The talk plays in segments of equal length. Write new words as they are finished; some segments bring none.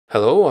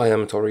Hello, I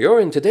am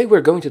Taureor, and today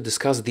we're going to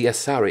discuss the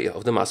Asari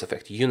of the Mass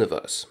Effect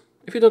universe.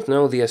 If you don't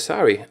know, the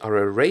Asari are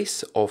a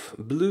race of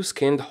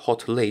blue-skinned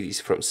hot ladies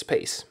from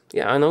space.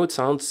 Yeah, I know it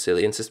sounds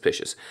silly and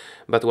suspicious,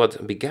 but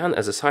what began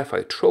as a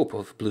sci-fi trope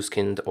of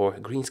blue-skinned or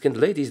green-skinned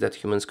ladies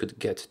that humans could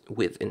get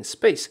with in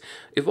space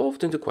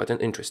evolved into quite an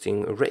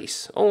interesting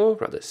race, or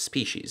rather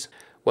species.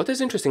 What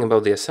is interesting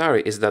about the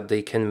Asari is that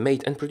they can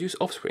mate and produce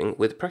offspring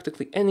with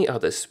practically any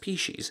other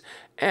species,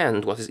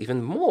 and what is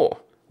even more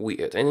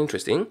weird and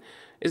interesting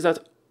is that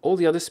all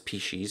the other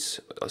species,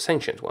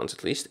 sentient ones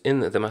at least, in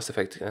the Mass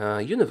Effect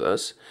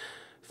universe,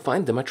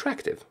 find them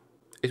attractive.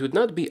 It would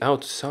not be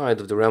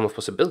outside of the realm of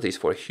possibilities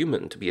for a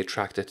human to be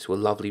attracted to a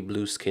lovely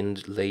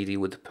blue-skinned lady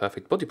with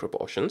perfect body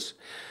proportions.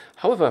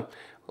 However,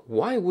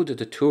 why would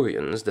the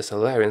Turians, the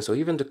Salarians, or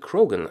even the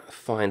Krogan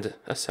find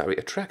Asari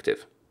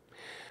attractive?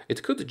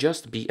 It could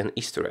just be an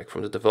Easter egg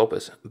from the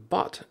developers,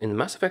 but in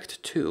Mass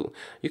Effect 2,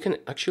 you can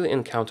actually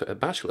encounter a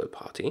bachelor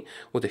party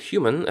with a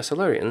human, a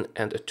Salarian,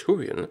 and a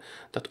Turian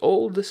that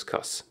all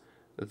discuss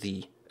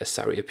the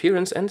Asari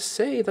appearance and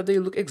say that they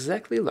look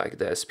exactly like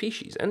their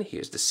species, and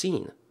here's the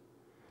scene.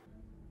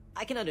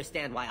 I can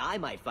understand why I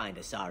might find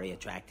Asari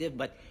attractive,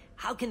 but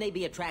how can they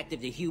be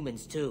attractive to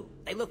humans too?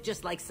 They look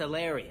just like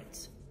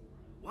Salarians.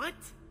 What?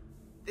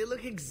 They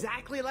look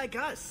exactly like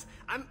us.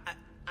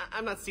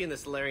 I'm not seeing the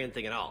Solarian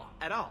thing at all.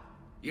 At all.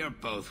 You're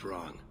both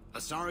wrong.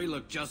 Asari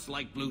look just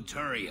like Blue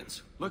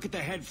Turians. Look at the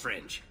head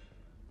fringe.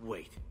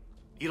 Wait.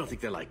 You don't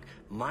think they're like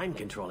mind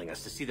controlling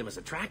us to see them as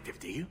attractive,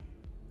 do you?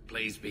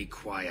 Please be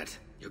quiet.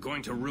 You're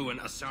going to ruin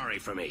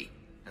Asari for me.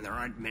 And there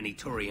aren't many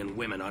Turian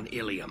women on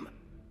Ilium.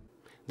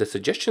 The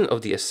suggestion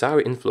of the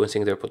Asari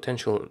influencing their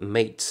potential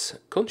mates'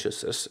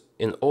 consciousness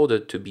in order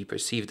to be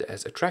perceived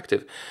as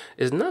attractive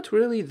is not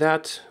really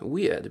that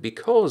weird,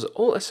 because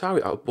all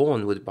Asari are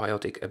born with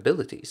biotic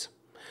abilities.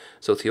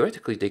 So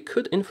theoretically they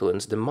could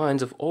influence the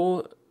minds of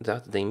all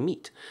that they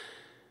meet,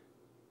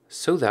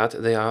 so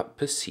that they are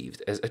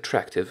perceived as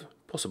attractive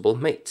possible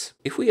mates.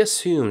 If we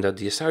assume that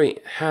the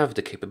Asari have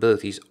the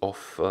capabilities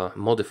of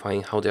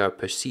modifying how they are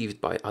perceived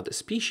by other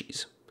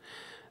species,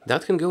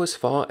 that can go as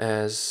far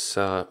as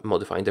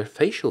modifying their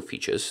facial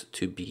features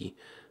to be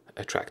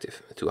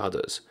attractive to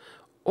others,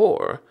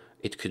 or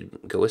it could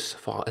go as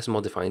far as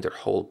modifying their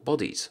whole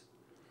bodies.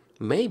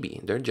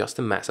 Maybe they're just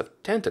a mass of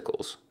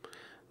tentacles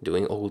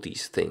doing all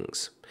these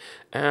things,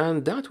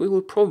 and that we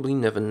will probably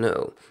never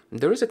know.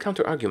 There is a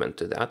counter-argument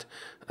to that.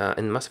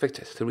 In Mass Effect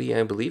 3,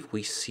 I believe,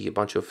 we see a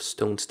bunch of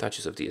stone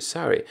statues of the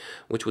Asari,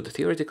 which would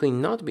theoretically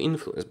not be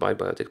influenced by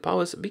biotic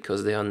powers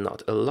because they are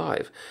not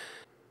alive.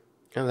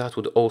 And that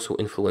would also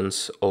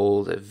influence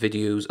all the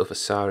videos of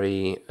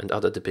Asari and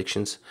other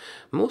depictions,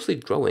 mostly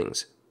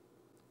drawings.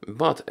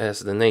 But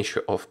as the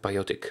nature of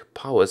biotic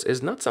powers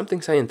is not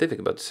something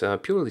scientific but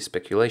purely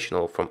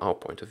speculational from our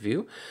point of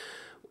view,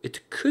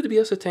 it could be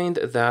ascertained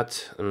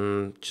that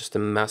just a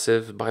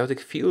massive biotic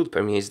field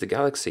permeates the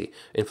galaxy,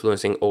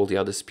 influencing all the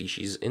other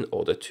species in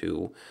order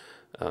to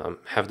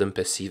have them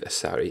perceive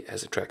Asari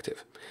as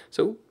attractive.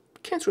 So,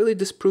 can't really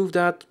disprove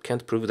that,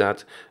 can't prove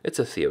that, it's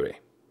a theory.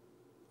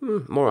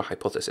 More a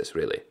hypothesis,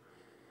 really.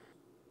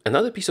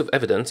 Another piece of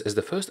evidence is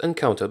the first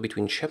encounter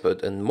between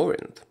Shepard and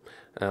Morinth,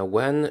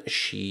 when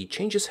she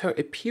changes her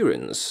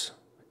appearance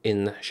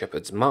in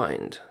Shepard's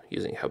mind,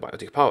 using her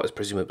biotic powers,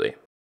 presumably.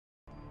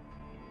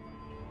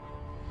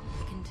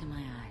 Look into my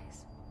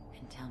eyes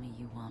and tell me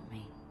you want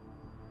me.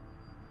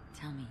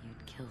 Tell me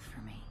you'd kill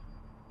for me.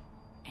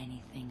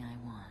 Anything I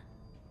want.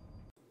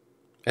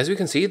 As we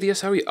can see, the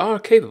Asari are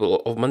capable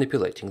of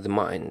manipulating the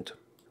mind.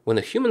 When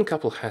a human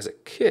couple has a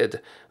kid,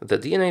 the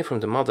DNA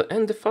from the mother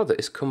and the father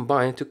is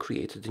combined to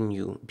create the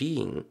new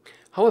being.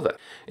 However,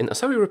 in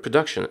Asari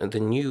reproduction, the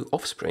new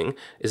offspring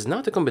is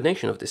not a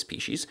combination of the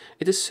species,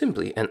 it is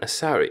simply an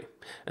Asari,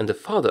 and the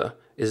father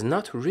is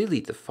not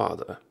really the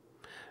father.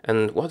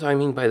 And what I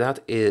mean by that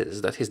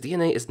is that his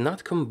DNA is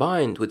not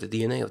combined with the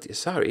DNA of the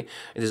Asari,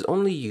 it is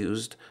only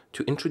used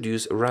to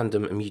introduce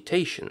random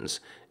mutations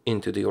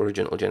into the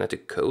original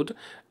genetic code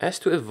as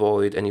to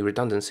avoid any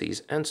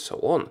redundancies and so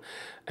on.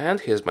 And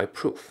here's my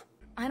proof.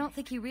 I don't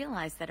think you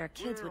realize that our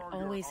kids would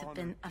always have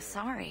been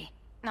Asari.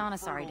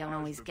 Non-Asari don't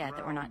always get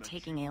that we're not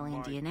taking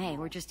alien DNA,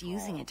 we're just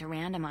using it to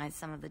randomize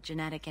some of the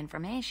genetic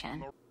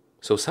information.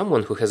 So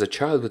someone who has a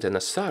child with an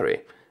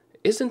Asari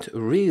isn't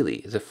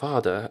really the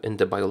father in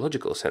the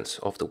biological sense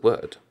of the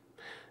word.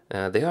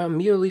 They are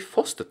merely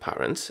foster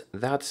parents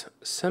that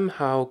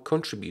somehow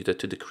contributed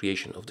to the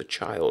creation of the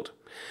child.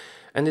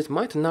 And it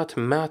might not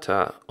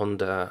matter on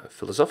the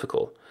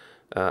philosophical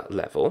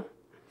level,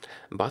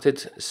 but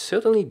it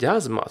certainly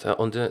does matter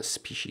on the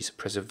species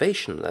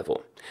preservation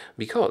level,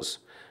 because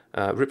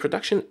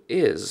reproduction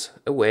is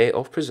a way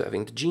of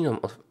preserving the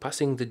genome, of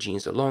passing the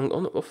genes along,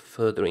 of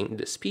furthering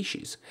the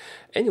species.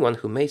 Anyone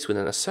who mates with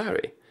an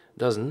Asari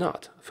does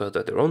not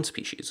further their own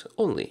species,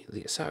 only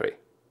the Asari.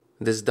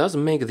 This does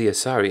make the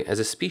Asari as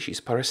a species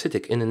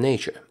parasitic in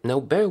nature.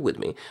 Now bear with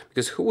me,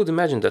 because who would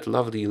imagine that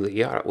lovely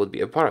Liara would be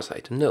a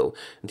parasite? No,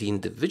 the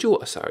individual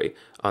Asari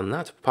are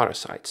not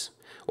parasites.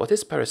 What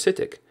is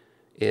parasitic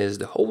is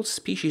the whole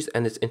species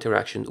and its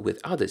interaction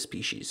with other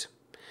species.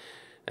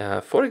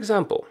 For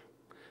example,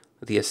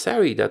 the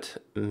Asari that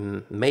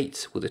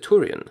mates with a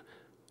Taurean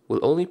will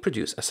only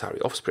produce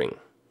Asari offspring.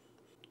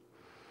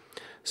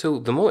 So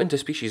the more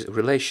interspecies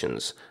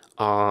relations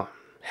are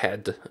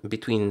had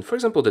between, for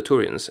example, the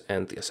Taurians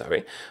and the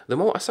Asari, the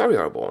more Asari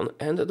are born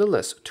and the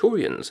less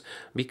Taurians,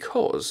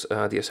 because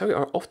the Asari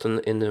are often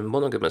in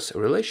monogamous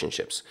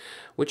relationships,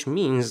 which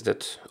means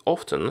that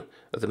often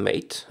the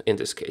mate, in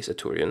this case a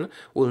Taurian,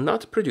 will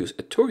not produce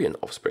a Taurian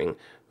offspring,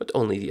 but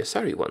only the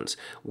Asari ones,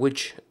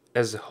 which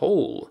as a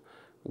whole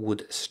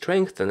would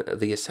strengthen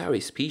the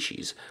Asari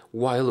species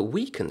while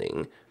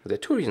weakening the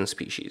Taurian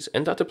species,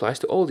 and that applies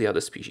to all the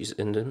other species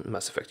in the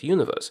Mass Effect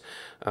universe.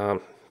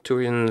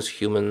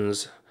 Taurians,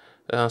 humans,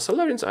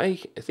 Salarians, I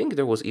think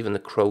there was even a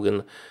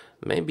Krogan,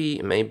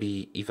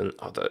 maybe even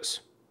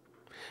others.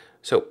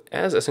 So,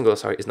 as a single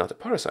Asari is not a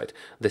parasite,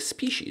 the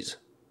species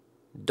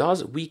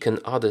does weaken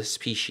other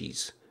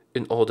species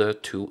in order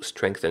to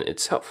strengthen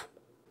itself.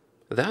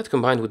 That,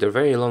 combined with their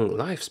very long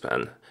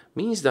lifespan,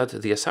 means that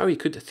the Asari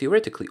could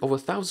theoretically, over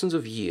thousands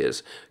of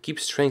years, keep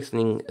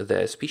strengthening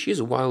their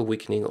species while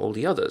weakening all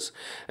the others,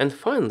 and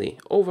finally,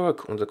 over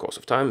the course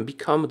of time,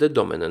 become the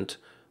dominant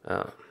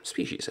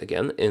species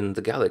again in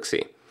the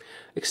galaxy,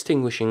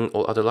 extinguishing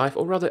all other life,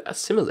 or rather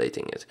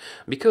assimilating it,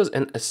 because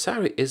an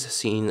Asari is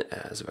seen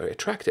as very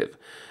attractive,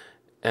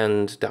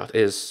 and that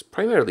is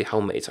primarily how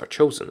mates are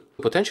chosen.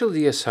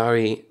 Potentially, the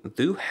Asari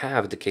do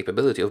have the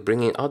capability of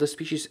bringing other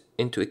species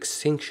into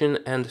extinction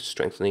and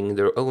strengthening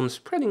their own,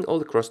 spreading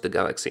all across the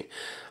galaxy.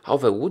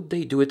 However, would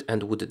they do it,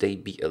 and would they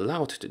be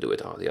allowed to do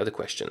it, are the other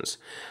questions.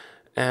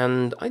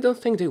 And I don't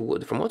think they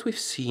would. From what we've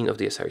seen of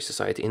the Asari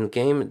society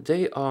in-game,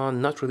 they are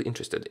not really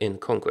interested in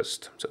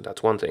conquest, so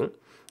that's one thing,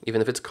 even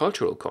if it's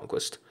cultural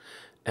conquest,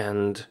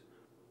 and,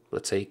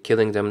 let's say,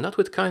 killing them not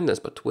with kindness,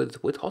 but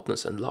with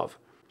hotness and love.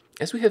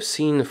 As we have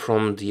seen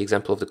from the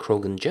example of the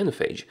Krogan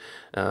genophage,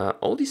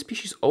 all these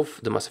species of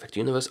the Mass Effect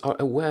universe are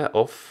aware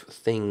of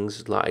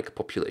things like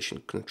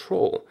population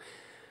control.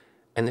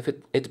 And if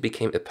it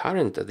became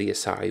apparent that the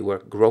Asari were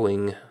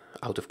growing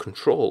out of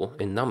control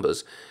in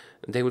numbers,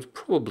 they would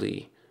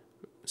probably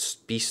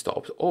be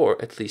stopped, or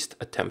at least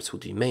attempts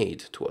would be made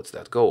towards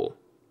that goal.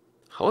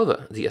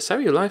 However, the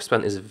Asari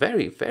lifespan is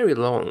very, very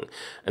long,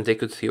 and they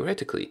could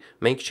theoretically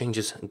make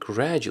changes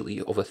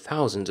gradually over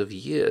thousands of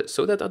years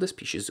so that other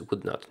species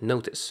would not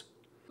notice.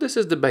 This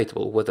is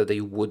debatable whether they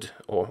would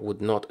or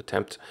would not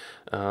attempt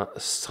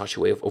such a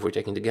way of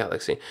overtaking the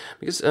galaxy,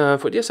 because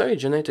for the Asari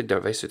genetic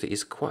diversity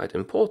is quite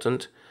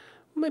important.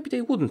 Maybe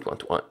they wouldn't want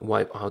to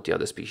wipe out the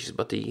other species,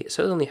 but they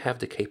certainly have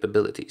the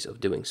capabilities of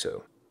doing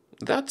so.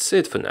 That's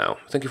it for now.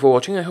 Thank you for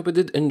watching. I hope you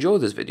did enjoy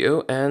this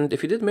video, and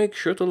if you did, make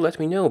sure to let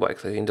me know by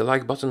clicking the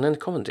like button and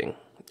commenting.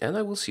 And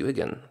I will see you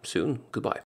again soon. Goodbye.